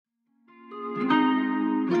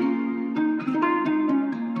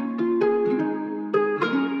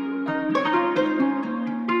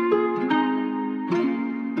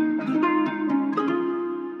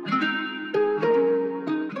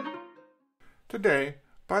Today,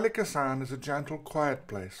 Ballykissane is a gentle, quiet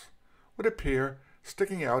place, with a pier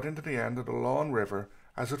sticking out into the end of the Lawn River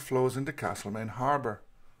as it flows into Castlemane Harbour.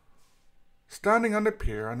 Standing on the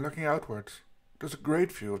pier and looking outwards, there's a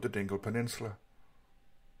great view of the Dingle Peninsula.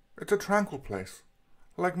 It's a tranquil place,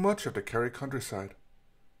 like much of the Kerry countryside.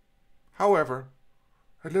 However,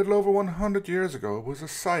 a little over 100 years ago it was the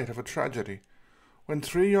site of a tragedy when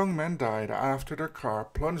 3 young men died after their car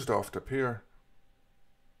plunged off the pier.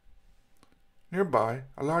 Nearby,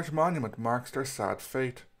 a large monument marks their sad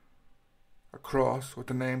fate. A cross with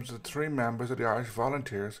the names of the 3 members of the Irish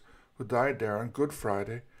Volunteers who died there on Good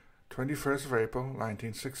Friday, 21st of April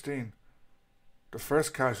 1916, the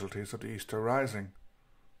first casualties of the Easter Rising.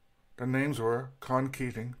 Their names were Con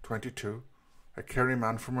Keating, 22, a Kerry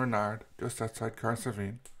man from Renard, just outside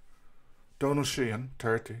Cahersiveen, Donald Sheehan,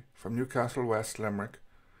 30, from Newcastle West, Limerick,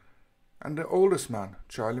 and the oldest man,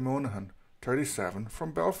 Charlie Monaghan, 37,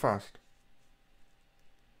 from Belfast.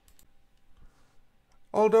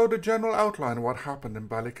 Although the general outline of what happened in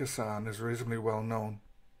Ballykissane is reasonably well known,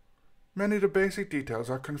 many of the basic details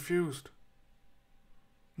are confused.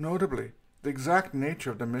 Notably, the exact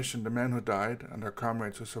nature of the mission the men who died and their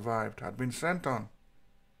comrades who survived had been sent on.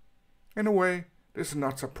 In a way, this is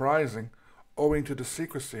not surprising, owing to the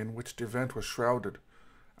secrecy in which the event was shrouded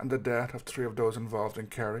and the death of 3 of those involved in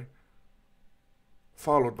Kerry,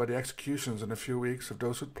 followed by the executions in a few weeks of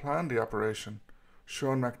those who planned the operation,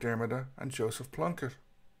 Sean McDermott and Joseph Plunkett.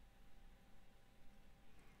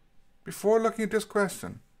 Before looking at this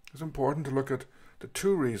question, it's important to look at the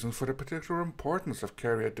 2 reasons for the particular importance of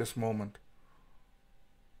Kerry at this moment.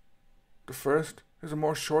 The first is a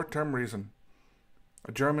more short-term reason.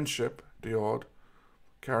 A German ship, the Odd,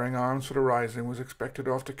 carrying arms for the Rising, was expected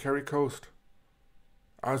off the Kerry coast,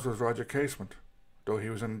 as was Roger Casement, though he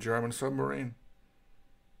was in a German submarine.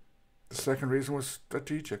 The second reason was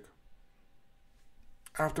strategic.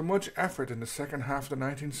 After much effort in the second half of the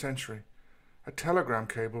 19th century, a telegram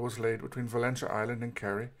cable was laid between Valentia Island in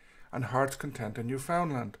Kerry and Heart's Content in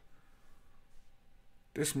Newfoundland.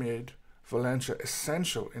 This made Valentia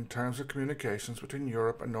essential in terms of communications between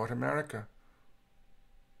Europe and North America.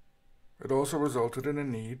 It also resulted in a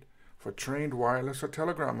need for trained wireless or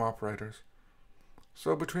telegram operators.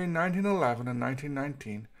 So between 1911 and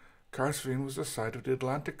 1919, Cahersiveen was the site of the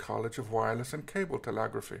Atlantic College of Wireless and Cable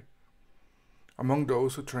Telegraphy. Among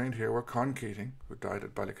those who trained here were Con Keating, who died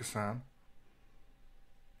at Ballykissane.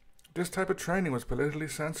 This type of training was politically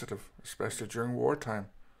sensitive, especially during wartime.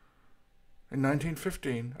 In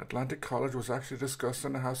 1915, Atlantic College was actually discussed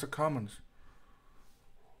in the House of Commons,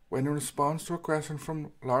 when in response to a question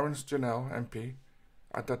from Lawrence Janelle, MP,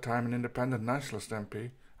 at that time an independent nationalist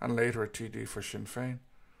MP, and later a TD for Sinn Féin,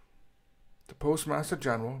 the Postmaster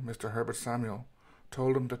General, Mr. Herbert Samuel,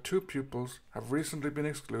 told him that 2 pupils have recently been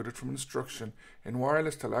excluded from instruction in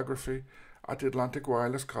wireless telegraphy at the Atlantic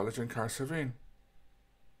Wireless College in Cahersiveen.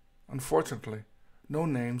 Unfortunately, no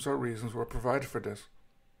names or reasons were provided for this,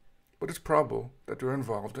 but it's probable that they were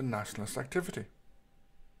involved in nationalist activity.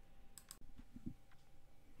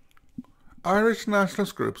 Irish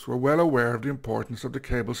nationalist groups were well aware of the importance of the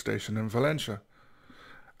cable station in Valentia,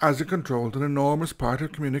 as it controlled an enormous part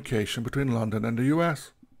of communication between London and the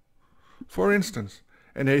US. For instance,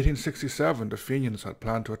 in 1867 the Fenians had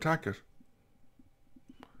planned to attack it.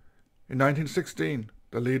 In 1916,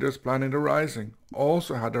 the leaders planning the Rising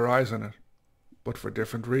also had their eyes on it, but for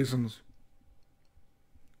different reasons.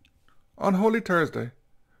 On Holy Thursday,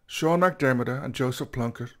 Sean McDermott and Joseph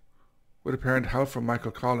Plunkett, with apparent help from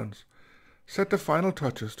Michael Collins, set the final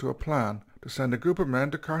touches to a plan to send a group of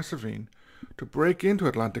men to Cahersiveen to break into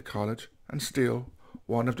Atlantic College and steal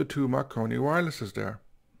one of the 2 Marconi wirelesses there.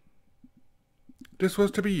 This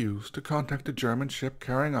was to be used to contact the German ship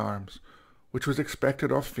carrying arms, which was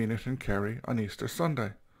expected off Phoenix and Kerry on Easter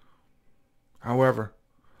Sunday. However,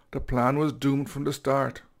 the plan was doomed from the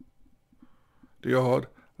start. The Odd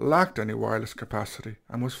lacked any wireless capacity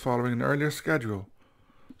and was following an earlier schedule,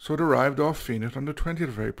 so it arrived off Phoenix on the 20th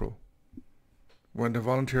of April, when the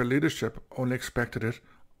volunteer leadership only expected it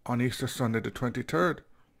on Easter Sunday the 23rd.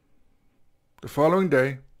 The following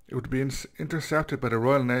day, it would be intercepted by the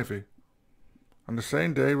Royal Navy. On the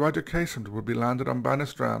same day, Roger Casement would be landed on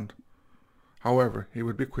Bannistrand. However, he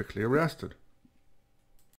would be quickly arrested.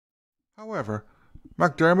 However,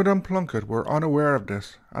 McDermott and Plunkett were unaware of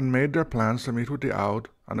this and made their plans to meet with the Oud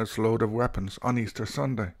and its load of weapons on Easter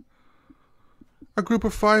Sunday. A group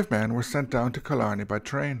of 5 men were sent down to Killarney by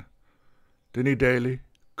train. Dinny Daly,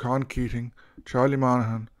 Con Keating, Charlie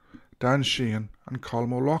Monaghan, Dan Sheehan and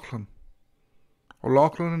Colm O'Loughlin.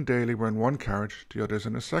 O'Loughlin and Daly were in one carriage, the others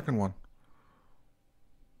in a second one.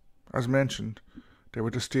 As mentioned, they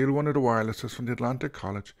were to steal one of the wirelesses from the Atlantic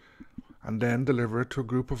College and then deliver it to a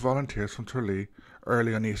group of volunteers from Tralee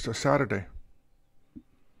early on Easter Saturday.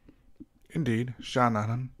 Indeed,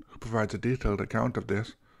 Shanahan, who provides a detailed account of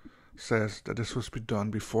this, says that this was to be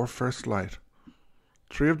done before first light.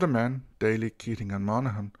 3 of the men, Daly, Keating and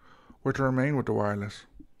Monaghan, were to remain with the wireless.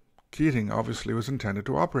 Keating obviously was intended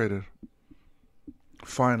to operate it.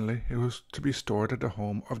 Finally, it was to be stored at the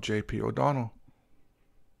home of J.P. O'Donnell.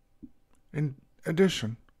 In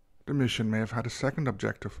addition, the mission may have had a second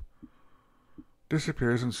objective. This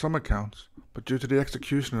appears in some accounts, but due to the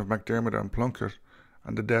execution of McDermott and Plunkett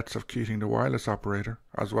and the deaths of Keating the wireless operator,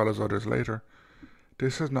 as well as others later,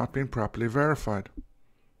 this has not been properly verified.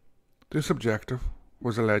 This objective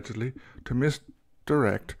was allegedly to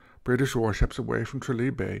misdirect British warships away from Tralee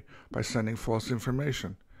Bay by sending false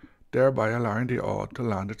information, thereby allowing the Aud to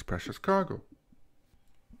land its precious cargo.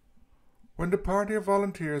 When the party of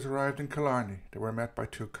volunteers arrived in Killarney, they were met by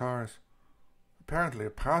 2 cars. Apparently a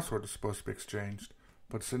password was supposed to be exchanged,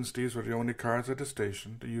 but since these were the only cars at the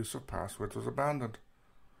station, the use of passwords was abandoned.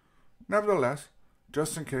 Nevertheless,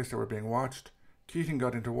 just in case they were being watched, Keating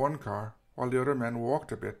got into one car, while the other men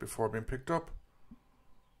walked a bit before being picked up.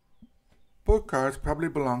 Both cars probably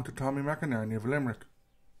belonged to Tommy McInerney of Limerick.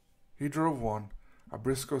 He drove one, a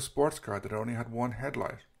Briscoe sports car that only had one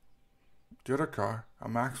headlight. The other car, a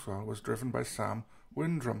Maxwell, was driven by Sam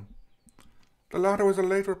Windrum. The latter was a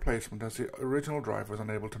late replacement as the original driver was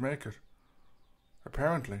unable to make it.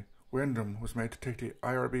 Apparently, Windrum was made to take the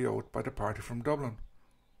IRB oath by the party from Dublin.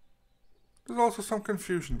 There's also some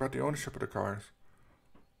confusion about the ownership of the cars.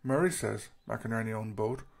 Murray says McInerney owned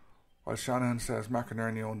both, while Shanahan says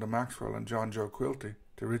McInerney owned the Maxwell and John Joe Quilty,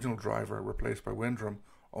 the original driver replaced by Windrum,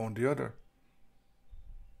 owned the other.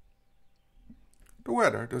 The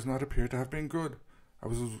weather does not appear to have been good,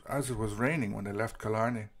 as it was raining when they left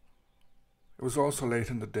Killarney. It was also late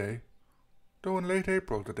in the day, though in late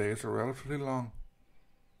April the days are relatively long.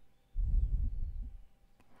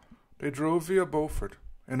 They drove via Beaufort.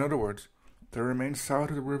 In other words, they remained south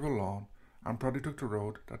of the River Lawn and probably took the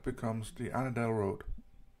road that becomes the Annandale Road.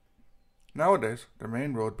 Nowadays, the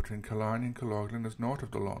main road between Killarney and Killorglin is north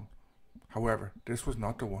of the Lawn. However, this was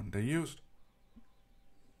not the one they used.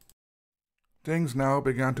 Things now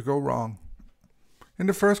began to go wrong. In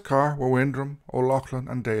the first car were Windrum, O'Loughlin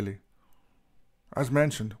and Daly. As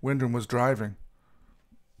mentioned, Windrum was driving.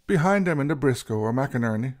 Behind them in the Briscoe were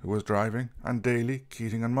McInerney, who was driving, and Daly,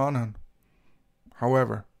 Keating and Monaghan.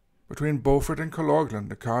 However, between Beaufort and Killorglin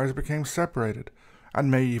the cars became separated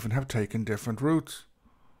and may even have taken different routes.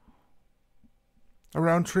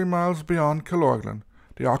 Around 3 miles beyond Killorglin,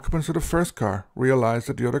 the occupants of the first car realized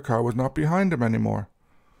that the other car was not behind them anymore.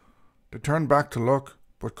 They turned back to look,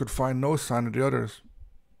 but could find no sign of the others.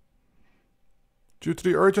 Due to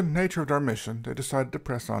the urgent nature of their mission, they decided to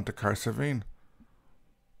press on to Cahersiveen.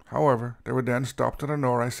 However, they were then stopped at an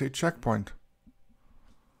RIC checkpoint.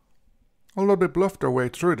 Although they bluffed their way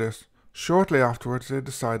through this, shortly afterwards they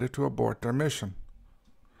decided to abort their mission.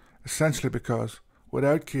 Essentially because,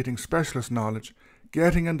 without Keating's specialist knowledge,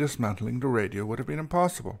 getting and dismantling the radio would have been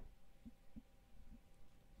impossible.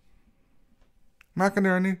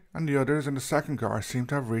 McInerney and the others in the second car seemed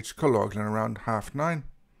to have reached Killorglin around 9:30.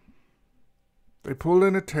 They pulled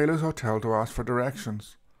in at Taylor's Hotel to ask for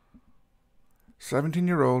directions.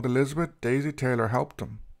 17-year-old Elizabeth Daisy Taylor helped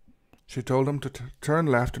them. She told them to turn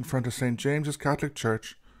left in front of St. James's Catholic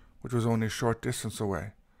Church, which was only a short distance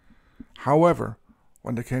away. However,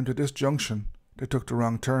 when they came to this junction, they took the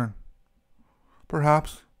wrong turn.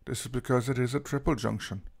 Perhaps this is because it is a triple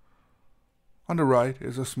junction. On the right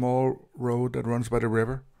is a small road that runs by the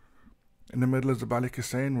river. In the middle is the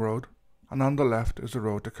Ballykissane road, and on the left is the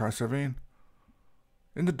road to Cahersiveen.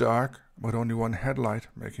 In the dark, with only one headlight,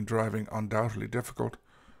 making driving undoubtedly difficult,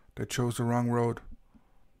 they chose the wrong road.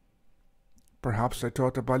 Perhaps they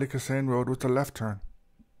thought the Ballykissane road was the left turn.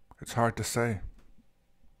 It's hard to say.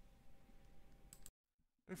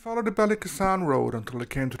 They followed the Ballykissane road until they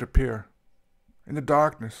came to the pier. In the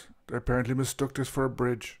darkness, they apparently mistook this for a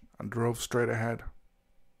bridge and drove straight ahead.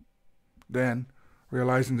 Then,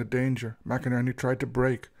 realizing the danger, McInerney tried to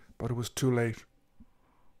brake, but it was too late.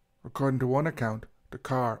 According to one account, the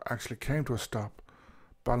car actually came to a stop,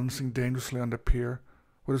 balancing dangerously on the pier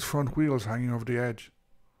with its front wheels hanging over the edge.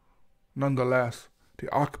 Nonetheless, the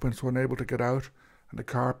occupants were unable to get out and the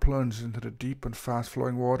car plunged into the deep and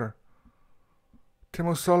fast-flowing water. Tim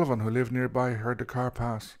O'Sullivan, who lived nearby, heard the car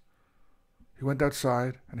pass. He went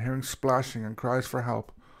outside and, hearing splashing and cries for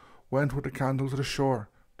help, went with the candle to the shore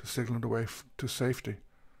to signal the way to safety.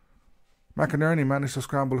 McInerney managed to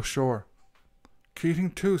scramble ashore.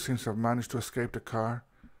 Keating too seems to have managed to escape the car.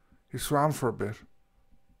 He swam for a bit,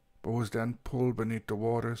 but was then pulled beneath the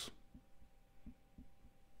waters.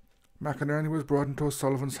 McInerney was brought into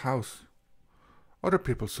O'Sullivan's house. Other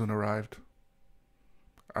people soon arrived,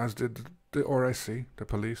 as did the RIC, the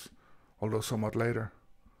police, although somewhat later.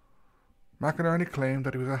 McInerney claimed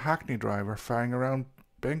that he was a hackney driver ferrying around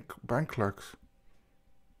bank clerks.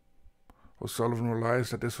 O'Sullivan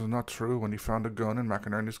realized that this was not true when he found a gun in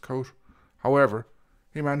McInerney's coat. However,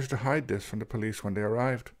 he managed to hide this from the police when they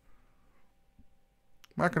arrived.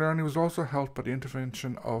 McInerney was also helped by the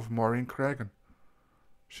intervention of Maureen Cregan.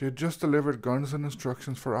 She had just delivered guns and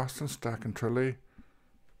instructions for Austin Stack in Tralee,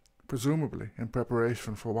 presumably in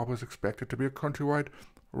preparation for what was expected to be a countrywide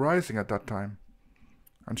rising at that time,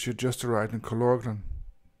 and she had just arrived in Killorglin.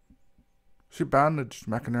 She bandaged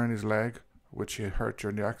McInerney's leg, which he had hurt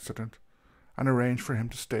during the accident, and arranged for him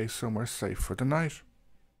to stay somewhere safe for the night.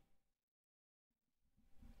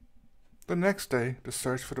 The next day, the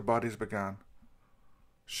search for the bodies began.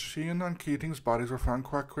 Sheehan and Keating's bodies were found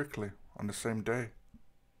quite quickly on the same day.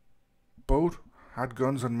 Both had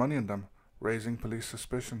guns and money in them, raising police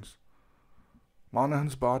suspicions.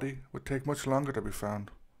 Monaghan's body would take much longer to be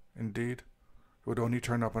found. Indeed, it would only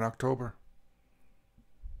turn up in October.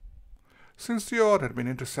 Since the yacht had been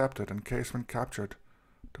intercepted and Casement captured,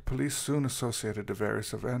 the police soon associated the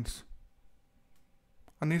various events.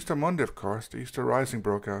 On Easter Monday, of course, the Easter Rising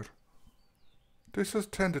broke out. This has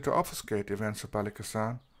tended to obfuscate the events of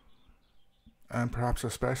Ballykissane, and perhaps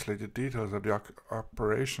especially the details of the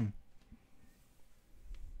operation.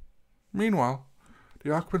 Meanwhile,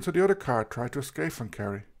 the occupants of the other car tried to escape from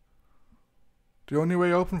Kerry. The only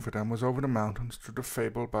way open for them was over the mountains through the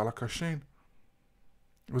fabled Ballykissane.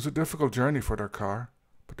 It was a difficult journey for their car,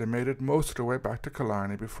 but they made it most of the way back to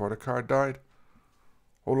Killarney before the car died.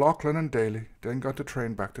 O'Loughlin and Daly then got the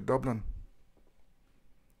train back to Dublin.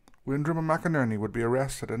 Windrum and McInerney would be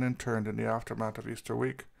arrested and interned in the aftermath of Easter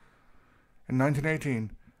week. In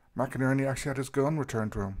 1918, McInerney actually had his gun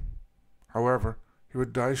returned to him. However, he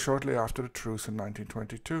would die shortly after the truce in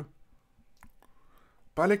 1922.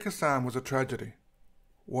 Ballykissane was a tragedy,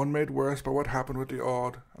 one made worse by what happened with the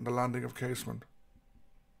Aud and the landing of Casement.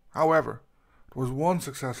 However, there was one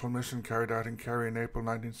successful mission carried out in Kerry in April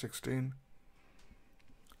 1916.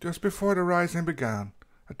 Just before the rising began,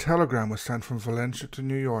 a telegram was sent from Valentia to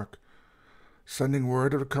New York, sending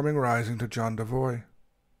word of the coming rising to John Devoy.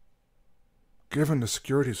 Given the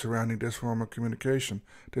security surrounding this form of communication,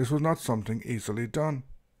 this was not something easily done.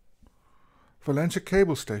 Valentia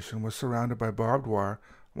Cable Station was surrounded by barbed wire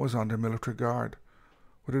and was under military guard,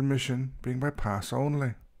 with admission being by pass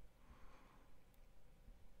only.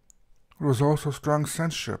 There was also strong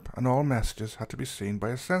censorship, and all messages had to be seen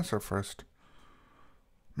by a censor first.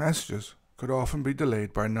 Messages could often be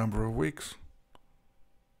delayed by a number of weeks.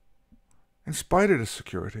 In spite of this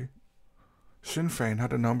security, Sinn Féin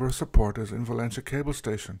had a number of supporters in Valentia Cable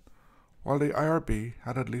Station, while the IRB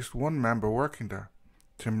had at least one member working there,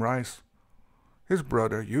 Tim Rice. His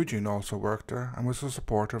brother Eugene also worked there and was a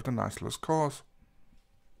supporter of the nationalist cause.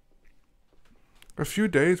 A few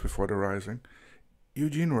days before the rising,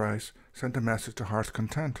 Eugene Rice sent a message to Heart's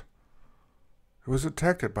Content. It was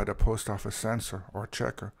detected by the post office censor or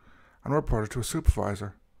checker and reported to a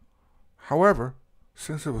supervisor. However,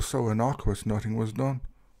 since it was so innocuous, nothing was done.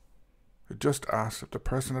 It just asked if the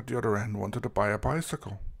person at the other end wanted to buy a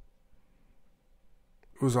bicycle.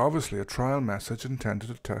 It was obviously a trial message intended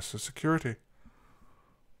to test the security.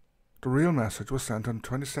 The real message was sent on the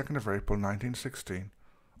 22nd of April 1916,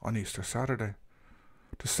 on Easter Saturday.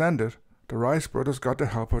 To send it, the Rice brothers got the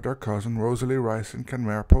help of their cousin Rosalie Rice in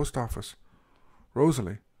Kenmare Post Office.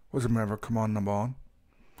 Rosalie was a member of Command Naban.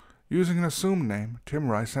 Using an assumed name, Tim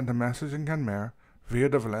Rice sent a message in Kenmare via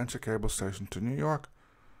the Valentia Cable Station to New York.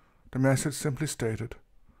 The message simply stated,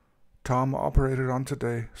 "Tom operated on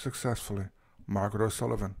today successfully. Margaret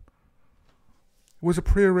O'Sullivan." It was a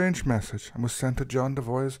pre-arranged message and was sent to John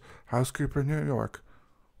Devoy's housekeeper in New York,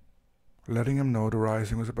 letting him know the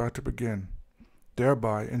rising was about to begin,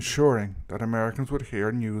 thereby ensuring that Americans would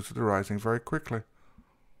hear news of the rising very quickly.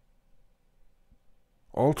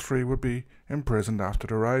 All three would be imprisoned after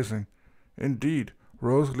the rising. Indeed,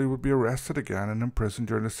 Rosalie would be arrested again and imprisoned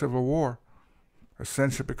during the Civil War,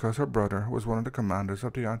 essentially because her brother was one of the commanders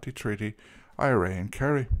of the anti-treaty IRA in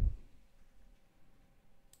Kerry.